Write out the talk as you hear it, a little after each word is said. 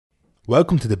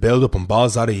Welcome to the build-up on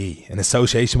Balls.ie in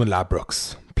association with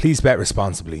Ladbrokes. Please bet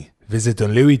responsibly. Visit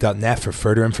dunlewy.net for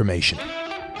further information.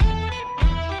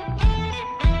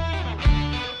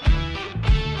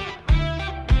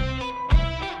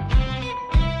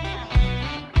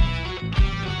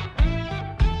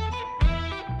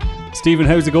 Stephen,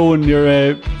 how's it going?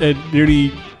 You're nearly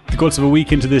the guts of a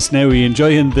week into this now. Are you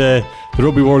enjoying the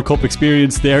Rugby World Cup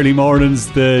experience, the early mornings,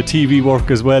 the TV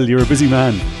work as well? You're a busy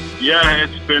man. Yeah,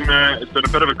 it's been a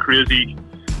bit of a crazy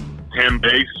 10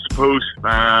 days, I suppose.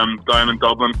 Down in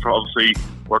Dublin for obviously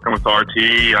working with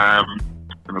RT,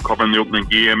 covering the opening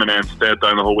game, and then stayed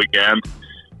down the whole weekend.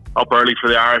 Up early for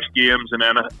the Irish games, and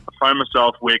then I found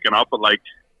myself waking up at like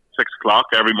 6 o'clock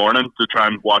every morning to try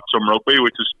and watch some rugby,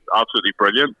 which is absolutely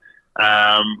brilliant.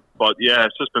 But yeah,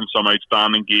 it's just been some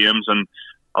outstanding games, and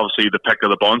obviously the pick of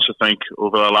the bunch, I think,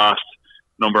 over the last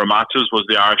number of matches was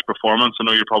the Irish performance. I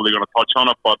know you're probably going to touch on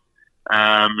it, but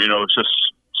it's just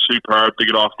superb to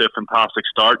get off to a fantastic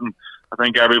start, and I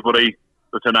think everybody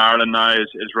within Ireland now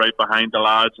is right behind the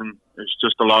lads, and there's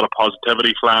just a lot of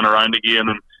positivity flying around again.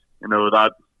 And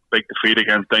that big defeat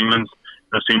against England,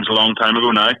 it seems a long time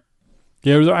ago now.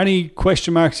 Yeah, are there any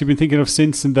question marks you've been thinking of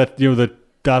since, and that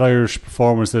that Irish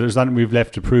performance, that there's nothing we've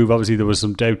left to prove? Obviously there was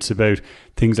some doubts about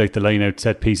things like the line out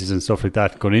set pieces and stuff like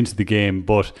that going into the game,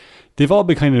 but they've all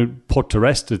been kind of put to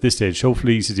rest at this stage.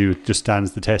 Hopefully ECD just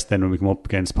stands the test then when we come up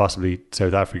against possibly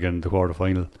South Africa in the quarter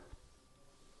final.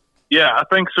 Yeah, I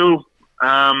think so.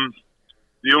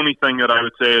 The only thing that I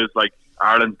would say is like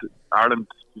Ireland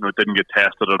didn't get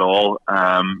tested at all.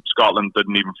 Scotland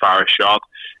didn't even fire a shot.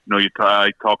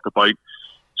 I talked about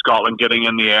Scotland getting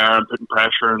in the air and putting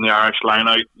pressure in the Irish line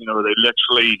out. They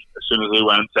literally, as soon as they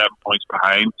went 7 points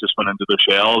behind, just went into their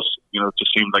shells. It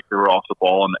just seemed like they were off the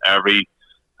ball in every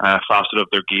facet of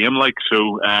their game.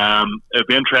 It'd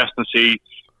be interesting to see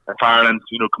if Ireland,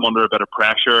 come under a bit of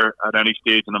pressure at any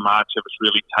stage in the match, if it's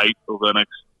really tight over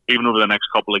the next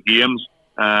couple of games.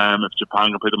 If Japan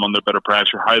can put them under a bit of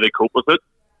pressure, how they cope with it,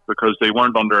 because they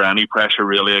weren't under any pressure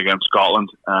really against Scotland.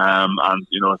 I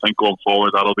think going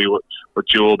forward, that'll be what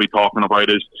Joe will be talking about,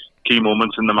 is key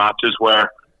moments in the matches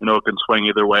where it can swing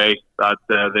either way, that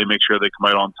they make sure they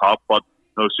come out on top. But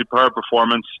superb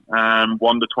performance. 1-23.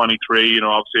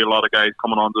 Obviously a lot of guys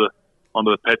coming onto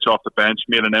the pitch off the bench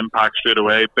made an impact straight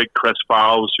away. Big Chris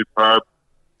Farrell was superb.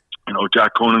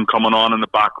 Jack Conan coming on in the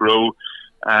back row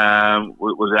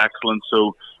was excellent.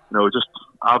 So just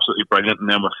absolutely brilliant. And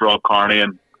then with Rob Carney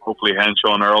and hopefully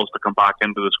Henshaw and Earls to come back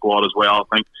into the squad as well,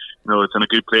 I think it's in a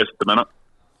good place at the minute.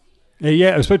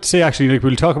 Yeah, I was about to say, actually,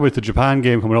 we'll talk about the Japan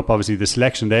game coming up. Obviously the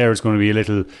selection there is going to be a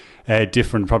little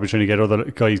different, probably trying to get other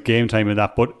guys game time in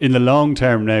that, but in the long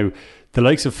term now, the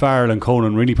likes of Farrell and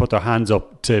Conan really put their hands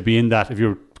up to be in that. If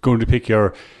you're going to pick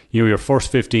your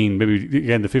first 15, maybe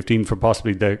again the 15 for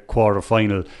possibly the quarter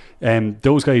final,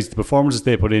 those guys, the performances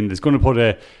they put in, is going to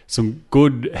put some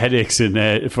good headaches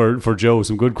in for Joe,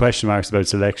 some good question marks about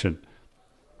selection.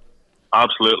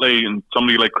 Absolutely, and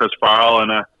somebody like Chris Farrell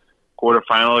in a quarter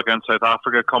final against South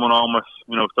Africa coming on with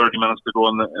 30 minutes to go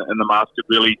in the match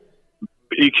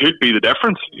he could be the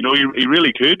difference. He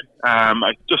really could.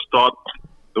 I just thought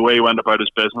the way he went about his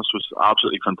business was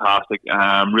absolutely fantastic.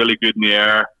 Really good in the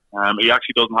air. He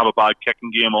actually doesn't have a bad kicking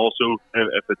game also,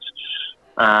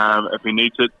 if he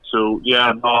needs it. So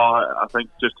yeah, no, I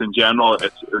think just in general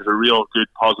there's a real good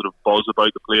positive buzz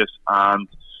about the place, and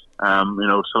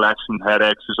selection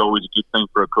headaches is always a good thing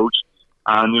for a coach.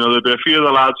 And there'll be a few of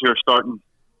the lads who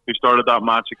started that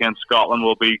match against Scotland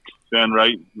will be saying,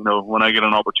 right, when I get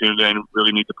an opportunity, I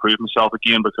really need to prove myself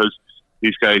again, because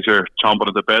these guys are chomping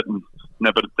at the bit and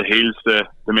nipping at the heels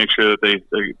to make sure that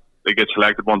they get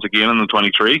selected once again in the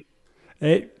 23.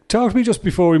 Talk to me just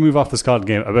before we move off the Scotland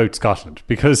game about Scotland,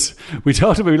 because we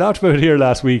laughed about it here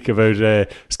last week about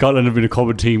Scotland have been a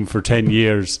common team for 10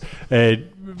 years.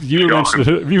 You mentioned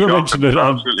it.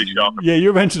 Absolutely shocking. Yeah,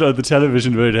 you mentioned it on the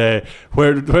television about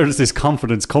where does this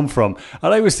confidence come from?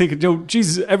 And I was thinking,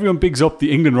 Jesus, everyone bigs up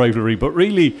the England rivalry, but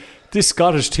really, this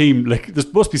Scottish team, there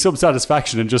must be some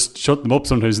satisfaction in just shutting them up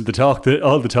sometimes in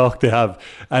all the talk they have.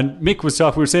 And Mick was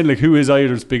talking, we were saying who is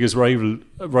Ireland's biggest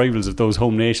rivals of those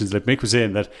home nations. Mick was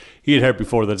saying that he had heard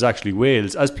before that it's actually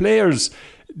Wales. As players,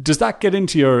 does that get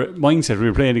into your mindset when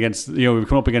you're playing against, we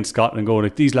come up against Scotland and go,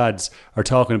 these lads are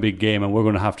talking a big game and we're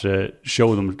going to have to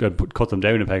show them, cut them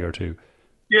down a peg or two?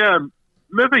 Yeah,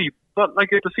 maybe. But at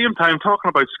the same time, talking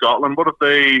about Scotland, what if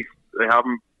they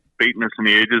haven't beaten us in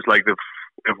the ages?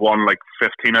 They've won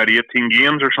 15 out of 18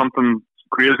 games or something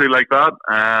crazy like that.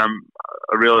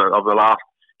 Of the last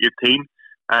 18.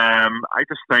 I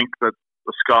just think that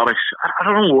the Scottish,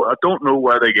 I don't know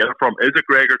where they get it from. Is it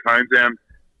Gregor Townsend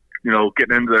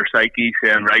getting into their psyche,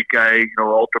 saying, right guy,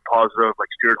 ultra positive, like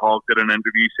Stuart Hogg did an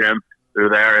interview saying they're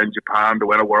there in Japan to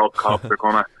win a World Cup, they're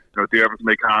going to do everything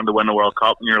they can to win the World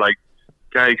Cup, and you're like,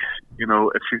 guys,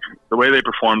 the way they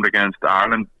performed against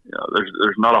Ireland,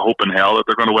 there's not a hope in hell that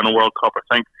they're going to win a World Cup. I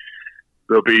think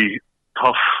it'll be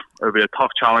a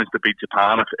tough challenge to beat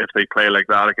Japan if they play like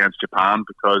that against Japan,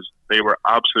 because they were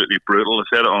absolutely brutal. I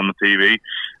said it on the TV.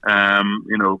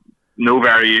 No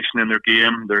variation in their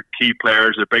game. Their key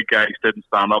players, their big guys, didn't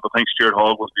stand up. I think Stuart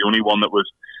Hogg was the only one that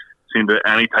seemed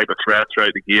any type of threat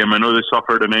throughout the game. I know they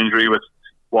suffered an injury with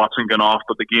Watson going off,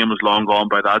 but the game was long gone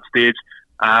by that stage.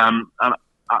 And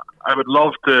I would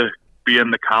love to be in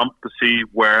the camp to see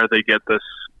where they get this,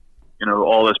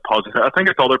 all this positive. I think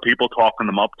it's other people talking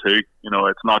them up too.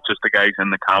 It's not just the guys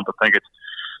in the camp. I think it's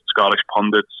Scottish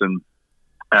pundits and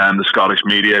the Scottish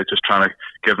media just trying to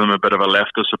give them a bit of a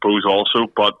lift, I suppose, also.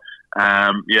 But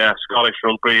Scottish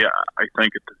rugby, I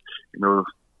think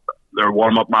their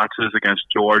warm-up matches against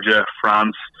Georgia,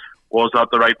 France, was that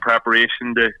the right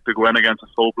preparation to go in against a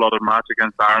full-blooded match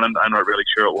against Ireland? I'm not really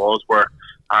sure it was, where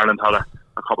Ireland had a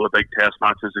couple of big test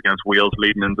matches against Wales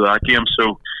leading into that game.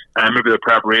 So maybe the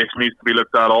preparation needs to be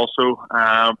looked at also.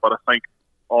 But I think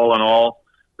all in all,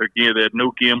 they had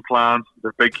no game plan.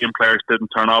 Their big game players didn't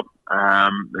turn up.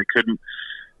 They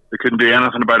couldn't do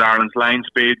anything about Ireland's line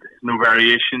speed, no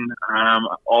variation.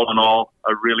 All in all,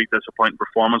 a really disappointing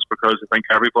performance, because I think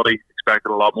everybody expected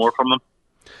a lot more from them.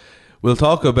 We'll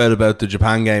talk about the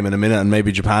Japan game in a minute, and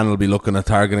maybe Japan will be looking at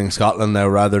targeting Scotland now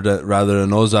rather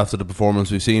than us after the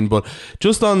performance we've seen. But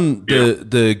just on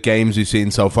the games we've seen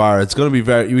so far, it's going to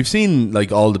be we've seen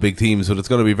like all the big teams, but it's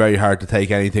going to be very hard to take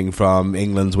anything from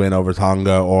England's win over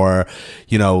Tonga, or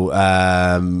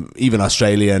even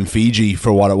Australia and Fiji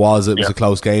for what it was. It was a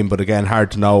close game, but again, hard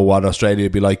to know what Australia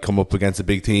would be like come up against a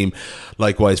big team.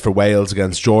 Likewise for Wales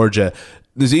against Georgia.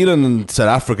 New Zealand and South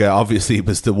Africa obviously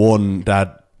was the one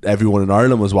that everyone in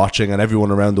Ireland was watching, and everyone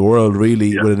around the world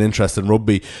really with an interest in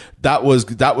rugby. That was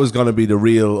going to be the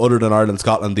real, other than Ireland,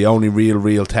 Scotland, the only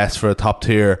real test for a top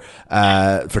tier,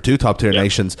 for two top tier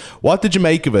nations. What did you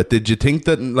make of it? Did you think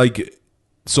that like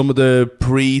some of the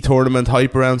pre-tournament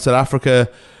hype around South Africa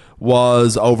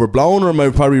was overblown, or am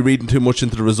I probably reading too much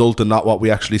into the result and not what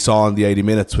we actually saw in the 80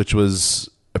 minutes, which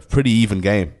was a pretty even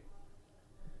game?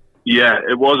 Yeah,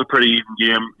 it was a pretty even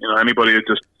game. Anybody that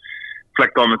just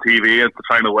flicked on the TV at the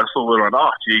final whistle, they went, oh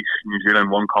geez, New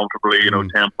Zealand won comfortably,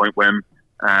 10-point win.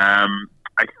 I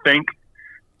think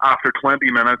after 20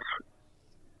 minutes,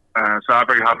 South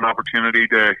Africa had an opportunity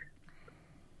to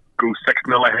go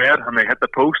 6-0 ahead, and they hit the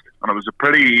post, and it was a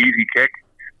pretty easy kick.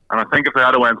 And I think if they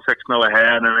had went 6-0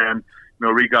 ahead and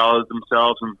then regathered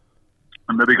themselves and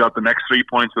maybe got the next 3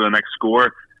 points or the next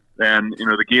score, then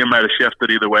the game might have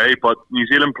shifted either way. But New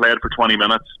Zealand played for 20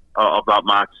 minutes of that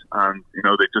match, and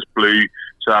they just blew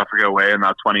South Africa away in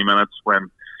that 20 minutes when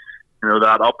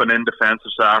that up and in defence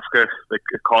of South Africa, they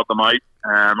caught them out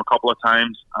a couple of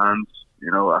times. And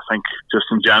I think just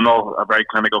in general, a very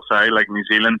clinical side like New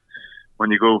Zealand, when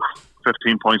you go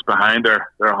 15 points behind, they're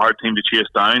a hard team to chase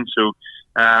down. So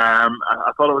I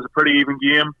thought it was a pretty even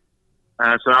game.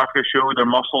 South Africa showed their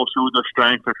muscle, showed their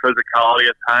strength, their physicality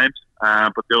at times,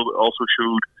 but they also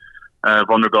showed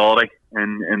vulnerability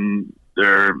in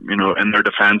their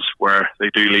defence, where they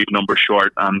do leave numbers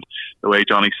short. And the way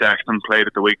Johnny Sexton played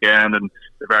at the weekend, and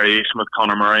the variation with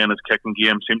Conor Murray and his kicking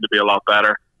game seemed to be a lot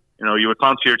better. You would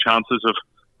fancy your chances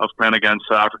of playing against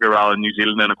South Africa rather than New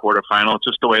Zealand in a quarter final,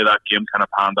 just the way that game kind of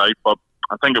panned out. But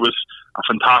I think it was a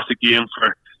fantastic game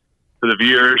for the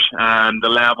viewers, and the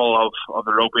level of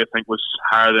the rugby, I think, was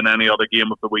higher than any other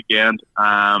game of the weekend.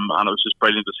 And it was just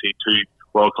brilliant to see two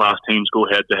world-class teams go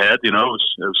head-to-head. It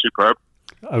was superb.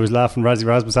 I was laughing. Rassie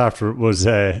Rasmus after was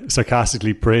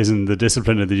sarcastically praising the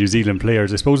discipline of the New Zealand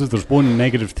players. I suppose if there's one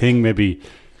negative thing maybe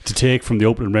to take from the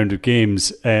opening round of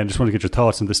games, and just want to get your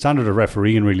thoughts on the standard of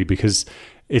refereeing, really, because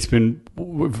it's been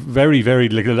very, very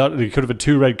like a lot. They could have had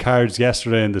 2 red cards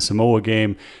yesterday in the Samoa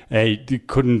game. There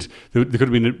could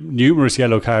have been numerous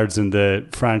yellow cards in the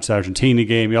France-Argentina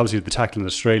game. You obviously had the tackle in the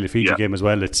Australia-Fiji game as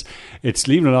well. It's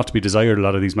leaving a lot to be desired, a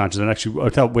lot of these matches. And actually, I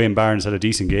thought Wayne Barnes had a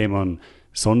decent game on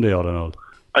Sunday, all in all.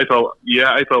 I thought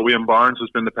Wayne Barnes has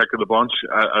been the pick of the bunch.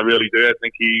 I really do. I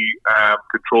think he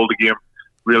controlled the game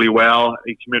really well.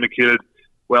 He communicated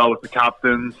well with the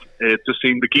captains. The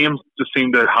game just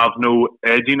seemed to have no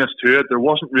edginess to it. There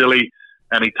wasn't really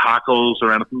any tackles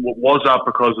or anything. Was that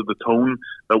because of the tone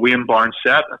that Wayne Barnes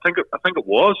set? I think it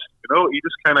was. He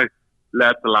just kind of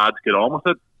let the lads get on with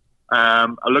it. I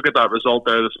look at that result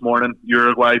there this morning.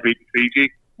 Uruguay beat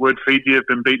Fiji. Would Fiji have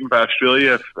been beaten by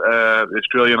Australia if the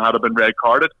Australian had been red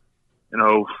carded?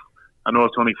 I know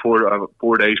it's only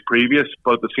 4 days previous,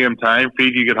 but at the same time,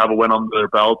 Fiji could have a win under their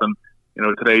belt, and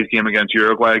today's game against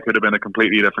Uruguay could have been a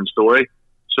completely different story.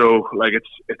 So, like,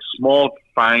 it's small,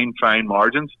 fine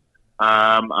margins,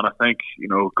 and I think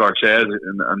Garcés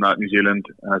in that New Zealand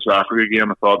South Africa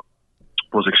game, I thought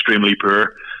was extremely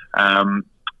poor.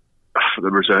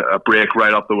 There was a break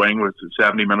right up the wing with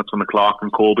 70 minutes on the clock,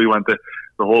 and Colby went the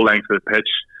whole length of the pitch,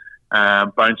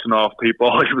 bouncing off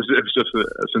people. It was just a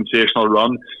sensational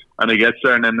run, and he gets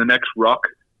there, and then the next ruck,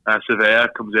 Sevilla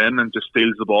comes in and just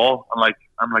steals the ball. I'm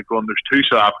like going, there's two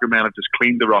South African men have just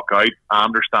cleaned the ruck out,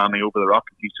 and they're standing over the ruck,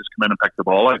 and he's just come in and picked the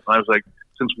ball out. And I was like,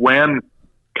 since when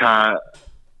can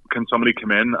somebody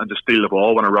come in and just steal the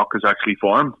ball when a ruck is actually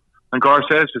formed? And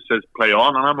Garcés just says play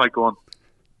on, and I'm like going,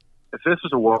 if this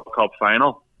was a World Cup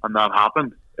final and that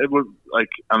happened, it would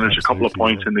and there's a couple of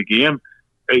points in the game.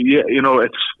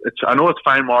 It's I know it's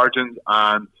fine margins,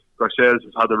 and Garcés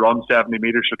has had to run 70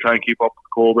 metres to try and keep up with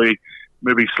Colby,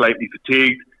 maybe slightly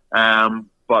fatigued.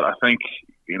 But I think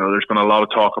there's been a lot of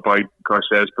talk about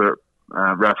Garcés'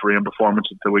 refereeing performance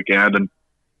at the weekend, and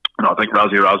I think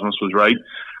Rassie Erasmus was right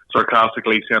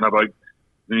sarcastically saying about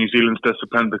the New Zealand's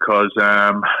discipline because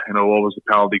what was the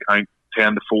penalty count,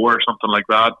 10-4 or something like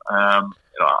that. I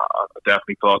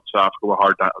definitely thought South Africa were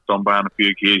hard done by on a few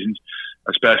occasions,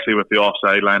 especially with the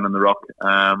offside line and the ruck.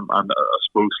 And I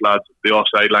suppose, lads, the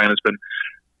offside line has been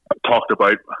talked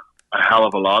about a hell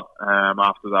of a lot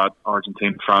after that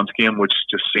Argentina-France game, which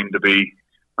just seemed to be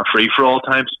a free-for-all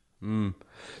times.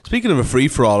 Speaking of a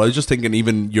free-for-all, I was just thinking,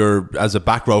 even you're as a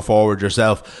back row forward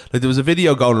yourself, there was a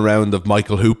video going around of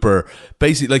Michael Hooper,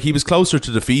 basically he was closer to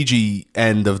the Fiji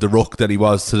end of the ruck than he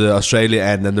was to the Australia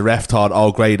end, and the ref thought,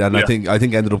 oh great, and I think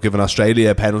ended up giving Australia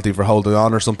a penalty for holding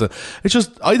on or something. It's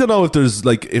just, I don't know if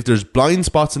there's blind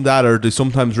spots in that, or do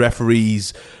sometimes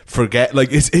referees forget,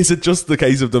 is it just the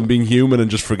case of them being human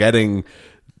and just forgetting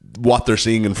what they're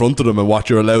seeing in front of them and what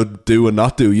you're allowed to do and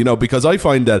not do, because I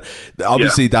find that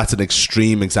obviously that's an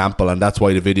extreme example, and that's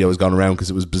why the video has gone around, because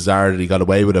it was bizarre that he got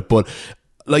away with it. But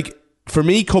for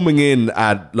me, coming in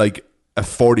at a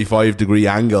 45-degree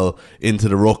angle into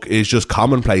the ruck is just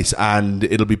commonplace, and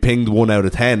it'll be pinged 1 out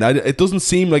of 10. It doesn't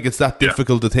seem like it's that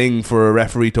difficult a thing for a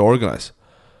referee to organise.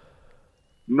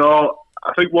 No,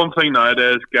 I think one thing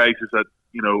nowadays, guys, is that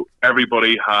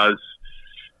everybody has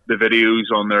the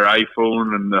videos on their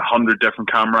iPhone and the 100 different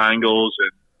camera angles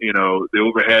and the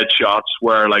overhead shots,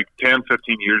 where 10-15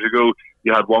 years ago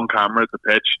you had one camera at the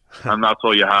pitch and that's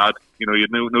all you had. You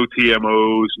had no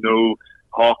TMOs, no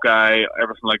Hawkeye,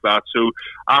 everything like that. So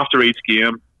after each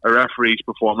game, a referee's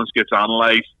performance gets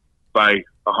analysed by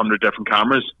 100 different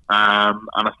cameras, and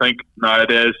I think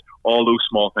nowadays all those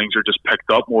small things are just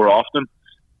picked up more often.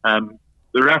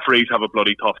 The referees have a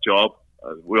bloody tough job.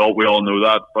 We all know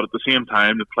that, but at the same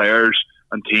time, the players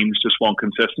and teams just want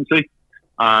consistency.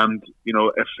 And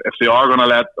if they are going to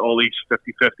let all these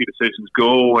 50-50 decisions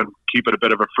go and keep it a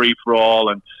bit of a free for all,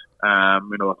 and I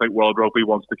think World Rugby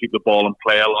wants to keep the ball in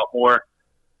play a lot more,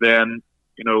 then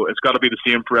it's got to be the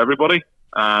same for everybody.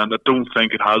 And I don't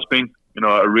think it has been.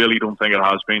 I really don't think it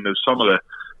has been. There's some of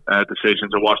the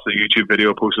decisions. I watched the YouTube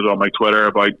video posted on my Twitter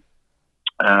about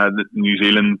the New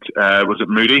Zealand. Was it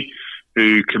Moody?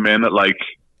 Who come in at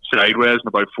sideways in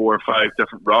about 4 or 5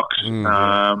 different rocks,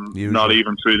 not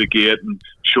even through the gate, and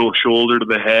shoulder to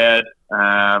the head,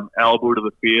 elbow to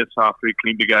the face after he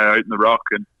cleaned the guy out in the rock,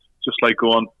 and just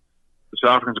going, the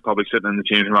South Africans are probably sitting in the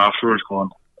change room afterwards going,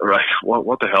 right,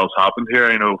 what the hell's happened here?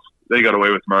 They got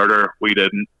away with murder, we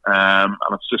didn't, and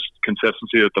it's just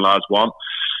consistency that the lads want.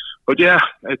 But yeah,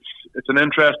 it's an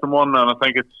interesting one, and I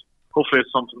think hopefully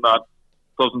it's something that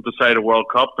doesn't decide a World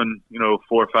Cup in 4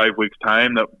 or 5 weeks'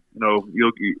 time, that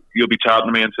you'll be chatting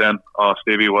to me and saying, "Oh,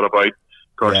 Stevie, what about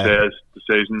Garcés'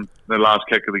 decision, the last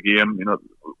kick of the game?"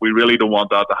 We really don't want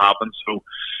that to happen. So,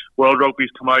 World Rugby's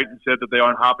come out and said that they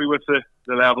aren't happy with the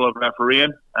level of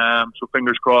refereeing. So,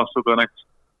 fingers crossed over the next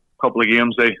couple of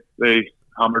games they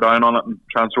hammer down on it and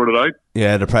try and sort it out.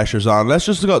 Yeah, the pressure's on. Let's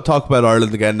just talk about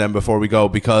Ireland again then before we go,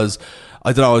 because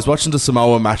I don't know, I was watching the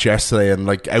Samoa match yesterday, and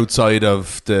outside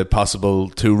of the possible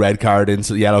 2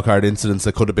 yellow card incidents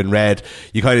that could have been red,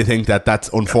 you kind of think that that's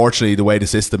unfortunately the way the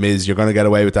system is. You're going to get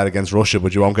away with that against Russia,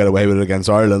 but you won't get away with it against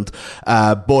Ireland.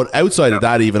 But outside of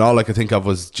that, even all I could think of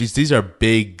was, geez, these are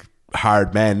big,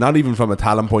 hard men, not even from a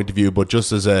talent point of view, but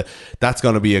just as that's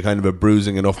going to be a kind of a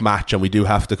bruising enough match, and we do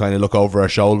have to kind of look over our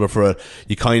shoulder for it.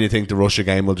 You kind of think the Russia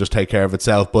game will just take care of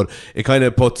itself, but it kind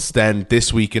of puts then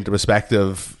this week into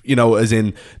perspective, as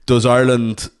in, does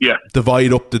Ireland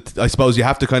divide up I suppose you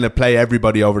have to kind of play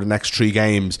everybody over the next 3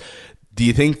 games. Do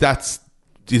you think that's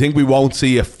do you think we won't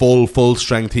see a full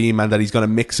strength team and that he's going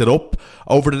to mix it up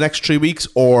over the next 3 weeks,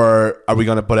 or are we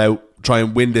going to try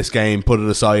and win this game, put it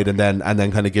aside, and then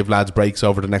kind of give lads breaks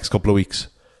over the next couple of weeks?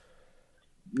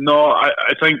 No,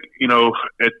 I think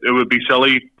it would be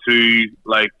silly to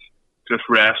just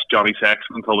rest Johnny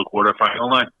Sexton until the quarter final.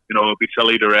 Now, it would be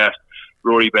silly to rest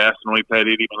Rory Best and only played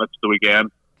 80 minutes the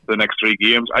weekend for the next 3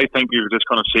 games. I think you're just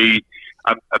going to see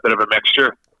a bit of a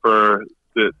mixture for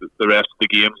the rest of the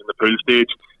games in the pool stage,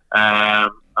 and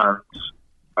I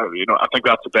think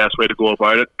that's the best way to go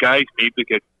about it. Guys need to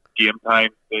get game time.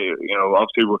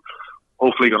 Obviously we're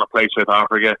hopefully going to play South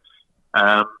Africa.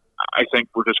 I think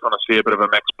we're just going to see a bit of a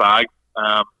mixed bag.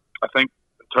 I think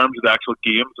in terms of the actual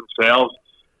games themselves,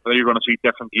 I think you're going to see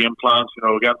different game plans.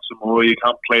 Against Samoa, you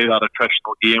can't play that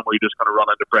attritional game where you're just going to run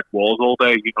into brick walls all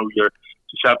day. You're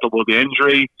susceptible to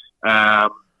injury. As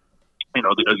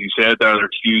you said, they're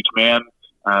huge men.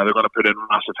 They're going to put in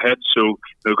massive hits, so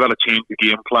they've got to change the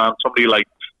game plan. Somebody like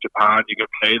Japan, you can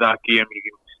play that game. You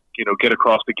can, get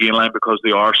across the gain line because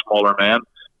they are smaller men.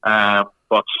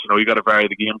 But you got to vary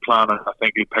the game plan, and I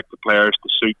think he pick the players to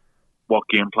suit what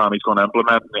game plan he's going to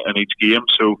implement in each game.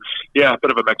 So, yeah, a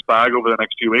bit of a mixed bag over the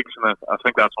next few weeks, and I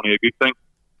think that's only a good thing.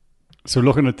 So,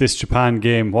 looking at this Japan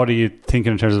game, what are you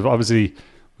thinking in terms of, obviously,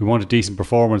 we want a decent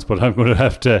performance, but I'm going to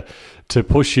have to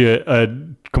push you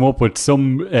come up with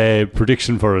some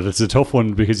prediction for it. It's a tough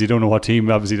one because you don't know what team,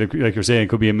 obviously, like you're saying, it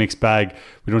could be a mixed bag.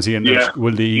 We don't see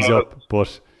will they ease up,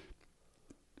 but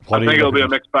I think it'll be a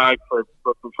mixed bag for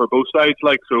both sides.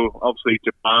 So obviously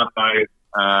Japan, if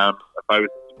I was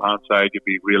the Japan side, you'd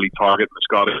be really targeting the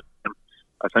Scottish team.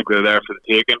 I think they're there for the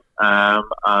taking, and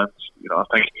I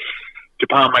think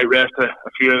Japan might rest a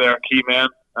few of their key men,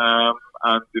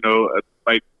 and it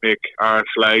might make Irish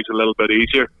lives a little bit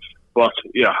easier. But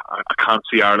yeah, I can't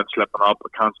see Ireland slipping up. I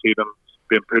can't see them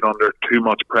being put under too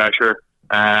much pressure.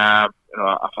 I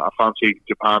fancy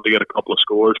Japan to get a couple of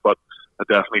scores, but I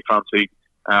definitely fancy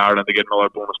Ireland to get another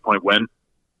bonus point win.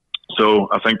 So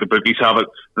I think the bookies have it,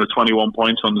 21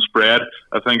 points on the spread.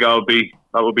 I think that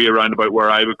would be around about where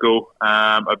I would go.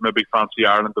 I'd maybe fancy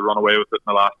Ireland to run away with it in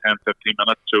the last 10-15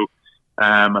 minutes. So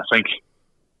I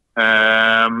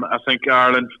think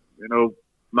Ireland,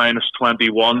 minus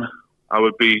 21. I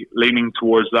would be leaning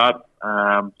towards that,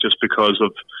 just because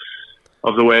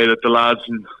of the way that the lads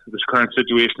in this current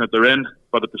situation that they're in.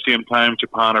 But at the same time,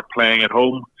 Japan are playing at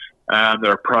home.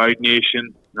 They're a proud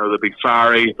nation. They'll be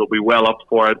fiery. They'll be well up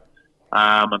for it.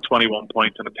 And 21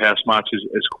 points in a test match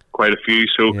is quite a few.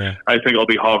 So yeah. I think I'll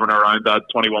be hovering around that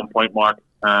 21 point mark.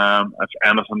 If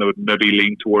anything, I would maybe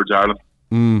lean towards Ireland.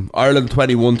 Ireland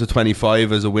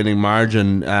 21-25 as a winning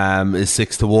margin is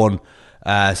 6-1.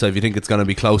 So if you think it's going to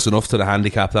be close enough to the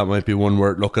handicap, that might be one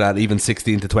worth looking at. Even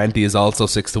 16-20 is also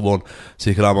 6-1. So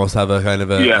you could almost have a kind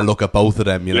of a look at both of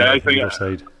them. I think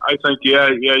you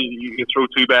can throw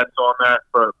 2 bets on there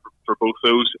for both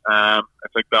those. I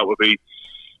think that would be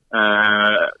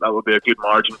a good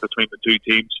margin between the two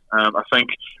teams. I think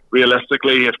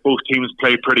realistically, if both teams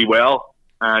play pretty well,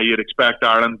 you'd expect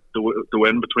Ireland to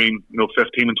win between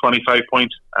 15 and 25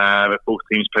 points if both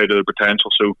teams play to their potential.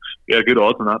 So yeah, good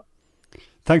odds on that.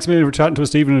 Thanks a million for chatting to us,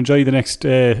 Stephen. Enjoy the next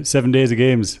 7 days of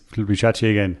games. We'll be chat to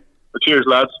you again. Cheers,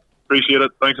 lads. Appreciate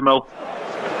it. Thanks a mil.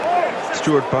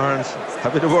 Stuart Barnes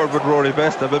having a word with Rory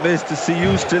Best. I'm amazed to see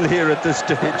you still here at this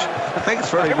stage. Thanks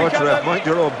very much, Ref. Mind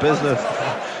your own business.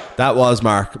 That was,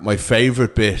 Mark, my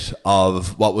favourite bit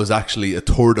of what was actually a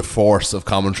tour de force of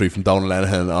commentary from Donal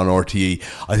Lenihan on RTE.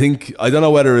 I don't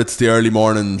know whether it's the early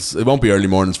mornings. It won't be early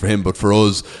mornings for him, but for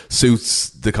us, suits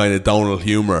the kind of Donal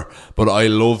humour. But I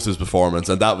loved his performance,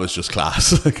 and that was just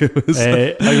class.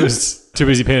 I was too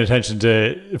busy paying attention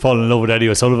to falling in love with Eddie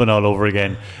O'Sullivan all over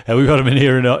again. We've got him in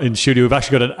here in studio. We've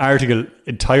actually got an article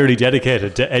entirely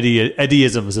dedicated to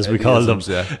Eddieisms, as we call them.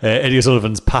 Yeah. Eddie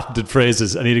O'Sullivan's patented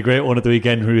phrases. And he had a great one at the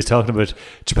weekend where he was talking about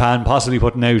Japan possibly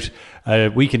putting out a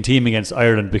weakened team against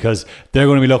Ireland because they're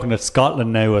going to be looking at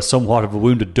Scotland now as somewhat of a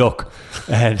wounded duck,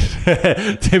 and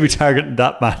they'll be targeting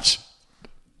that match.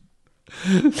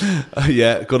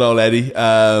 Yeah, good old Eddie.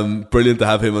 Brilliant to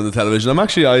have him on the television.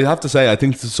 I have to say, I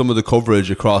think some of the coverage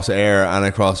across air and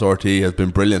across RT has been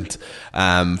brilliant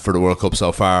for the World Cup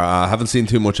so far. I haven't seen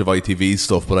too much of ITV's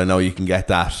stuff, but I know you can get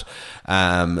that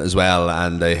as well,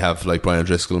 and they have like Brian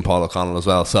Driscoll and Paul O'Connell as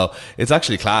well, so it's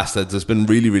actually class. There's been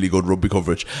really, really good rugby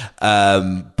coverage,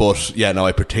 but yeah, no,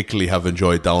 I particularly have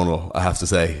enjoyed Donal, I have to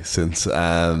say, since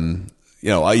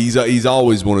he's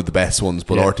always one of the best ones,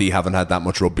 but RT haven't had that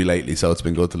much rugby lately, so it's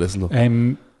been good to listen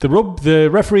to. The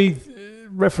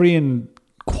refereeing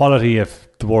quality of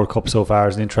the World Cup so far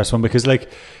is an interesting one because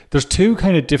there's two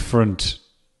kind of different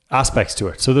aspects to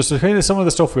it. So there's kind of some of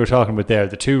the stuff we were talking about there.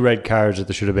 The 2 red cards that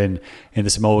there should have been in the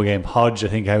Samoa game. Hodge, I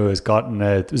think, has gotten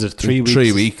was it 3 weeks?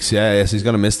 3 weeks, yeah. Yes, he's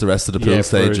going to miss the rest of the pool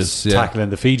stages. Tackling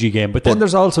the Fiji game, but then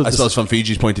there's also. I suppose from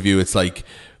Fiji's point of view, it's like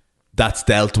that's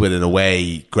dealt with in a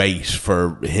way great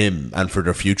for him and for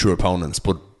their future opponents,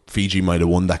 but Fiji might have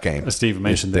won that game. As Steve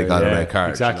mentioned, they got a red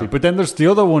card. Exactly. But then there's the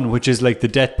other one, which is like the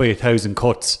death by 1,000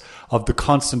 cuts of the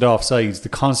constant offsides, the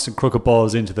constant crooked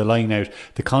balls into the line out,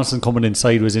 the constant coming in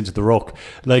sideways into the ruck.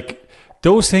 Like,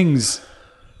 those things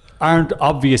aren't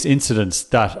obvious incidents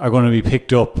that are going to be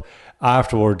picked up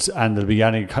afterwards and there'll be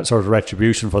any sort of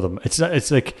retribution for them.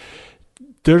 It's like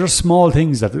there are small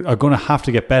things that are going to have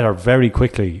to get better very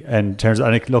quickly in terms of,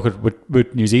 and look at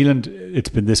with New Zealand, it's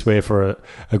been this way for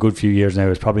a good few years now.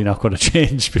 It's probably not going to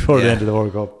change before the end of the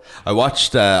World Cup. I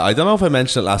watched, I don't know if I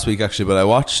mentioned it last week actually, but I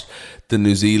watched the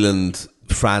New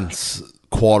Zealand-France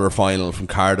quarter final from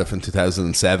Cardiff in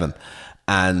 2007.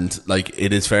 And like,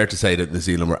 it is fair to say that New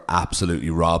Zealand were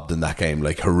absolutely robbed in that game,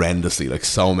 like horrendously. Like,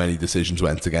 so many decisions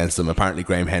went against them. Apparently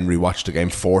Graham Henry watched the game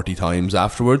 40 times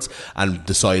afterwards and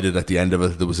decided at the end of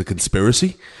it there was a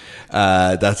conspiracy.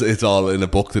 It's all in a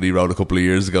book that he wrote a couple of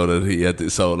years ago that he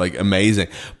had. So like, amazing.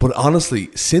 But honestly,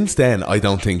 since then, I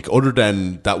don't think, other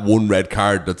than that one red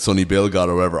card that Sonny Bill got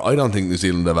or whatever, I don't think New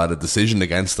Zealand have had a decision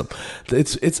against them.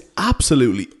 It's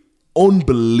absolutely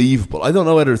unbelievable. I don't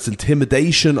know whether it's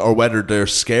intimidation or whether they're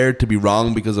scared to be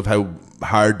wrong because of how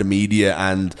hard the media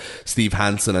and Steve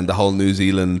Hansen and the whole New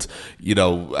Zealand,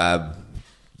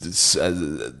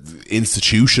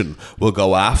 institution will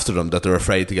go after them, that they're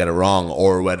afraid to get it wrong,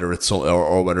 or whether it's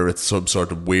some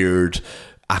sort of weird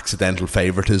accidental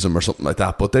favoritism or something like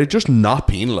that. But they're just not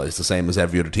penalised the same as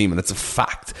every other team, and it's a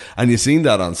fact. And you've seen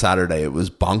that on Saturday. It was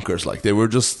bonkers. Like, they were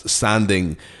just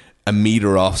standing a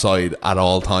metre offside at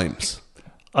all times.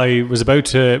 I was about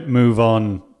to move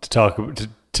on to talk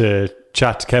to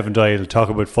chat to Kevin Doyle, talk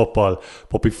about football,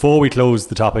 but before we close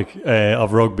the topic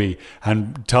of rugby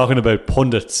and talking about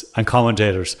pundits and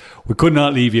commentators, we could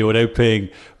not leave you without playing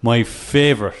my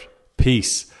favourite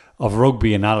piece of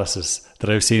rugby analysis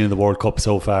that I've seen in the World Cup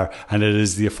so far, and it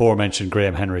is the aforementioned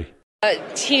Graham Henry.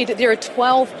 Ted, there are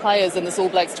 12 players in this All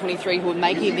Blacks 23 who are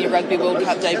making their Rugby World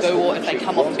Cup debut, or if they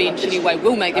come off the bench anyway,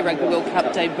 will make their Rugby World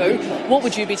Cup debut. What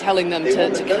would you be telling them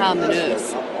to calm the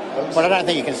nerves? Well, I don't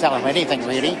think you can tell them anything,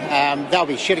 really. They'll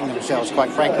be shitting themselves,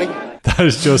 quite frankly. That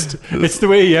is just, it's the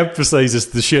way he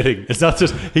emphasises the shitting. It's not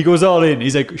just, he goes all in.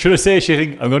 He's like, should I say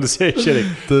shitting? I'm going to say shitting.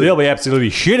 They'll be absolutely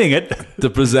shitting it.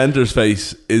 The presenter's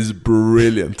face is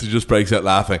brilliant. He just breaks out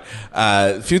laughing.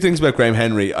 A few things about Graham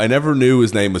Henry. I never knew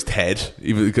his name was Ted,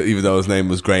 even though his name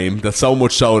was Graham. That's so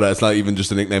much so that it's not even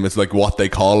just a nickname. It's like what they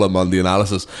call him on the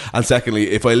analysis. And secondly,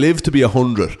 if I lived to be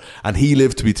 100 and he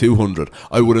lived to be 200,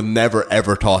 I would have never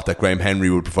ever thought that Graham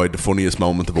Henry would provide the funniest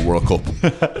moment of a World Cup.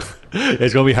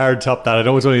 It's going to be hard to top that. I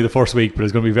know it's only the first week, but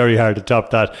it's going to be very hard to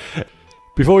top that.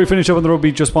 Before we finish up on the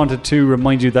rugby, just wanted to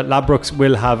remind you that Ladbrokes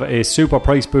will have a super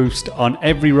price boost on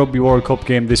every Rugby World Cup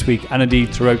game this week and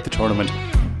indeed throughout the tournament.